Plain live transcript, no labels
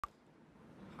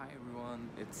Hi everyone,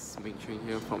 it's Meng Chun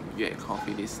here from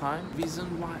Coffee this time. The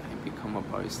reason why I become a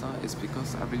barista is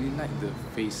because I really like the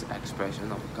face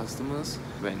expression of customers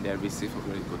when they receive a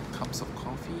very good cups of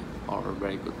coffee or a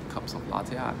very good cups of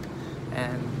latte art.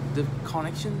 And the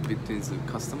connection between the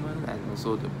customer and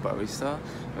also the barista,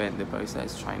 when the barista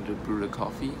is trying to brew the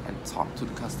coffee and talk to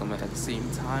the customer at the same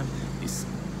time, is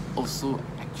also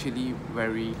actually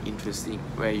very interesting,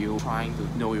 where you're trying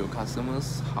to know your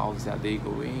customers, how's their day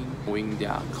going, knowing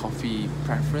their coffee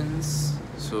preference,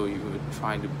 so you will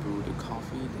try to brew the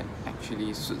coffee that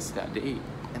actually suits their day,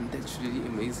 and that's really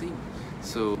amazing.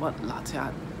 So what latte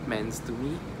art meant to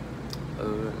me,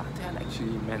 latte art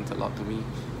actually meant a lot to me.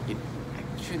 It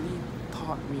actually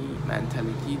taught me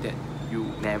mentality that you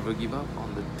never give up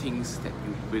on the things that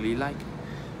you really like,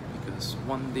 because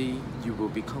one day you will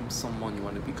become someone you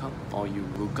want to become, or you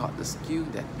will got the skill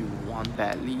that you want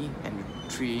badly and you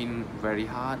train very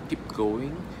hard, keep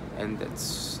going, and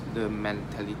that's the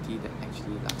mentality that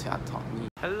actually latte art taught me.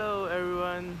 Hello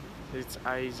everyone, it's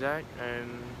Isaac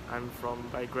and I'm from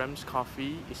By.Gram's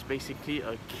Coffee. It's basically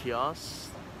a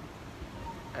kiosk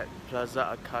at Plaza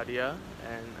Arcadia,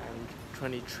 and I'm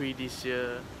 23 this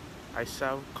year. I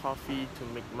sell coffee to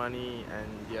make money,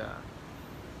 and yeah,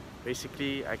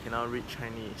 basically I cannot read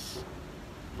Chinese.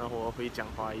 那我会讲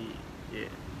华语 Yeah,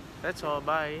 that's all.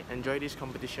 Bye. Enjoy this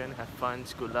competition. Have fun.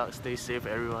 Good luck. Stay safe,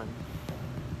 everyone.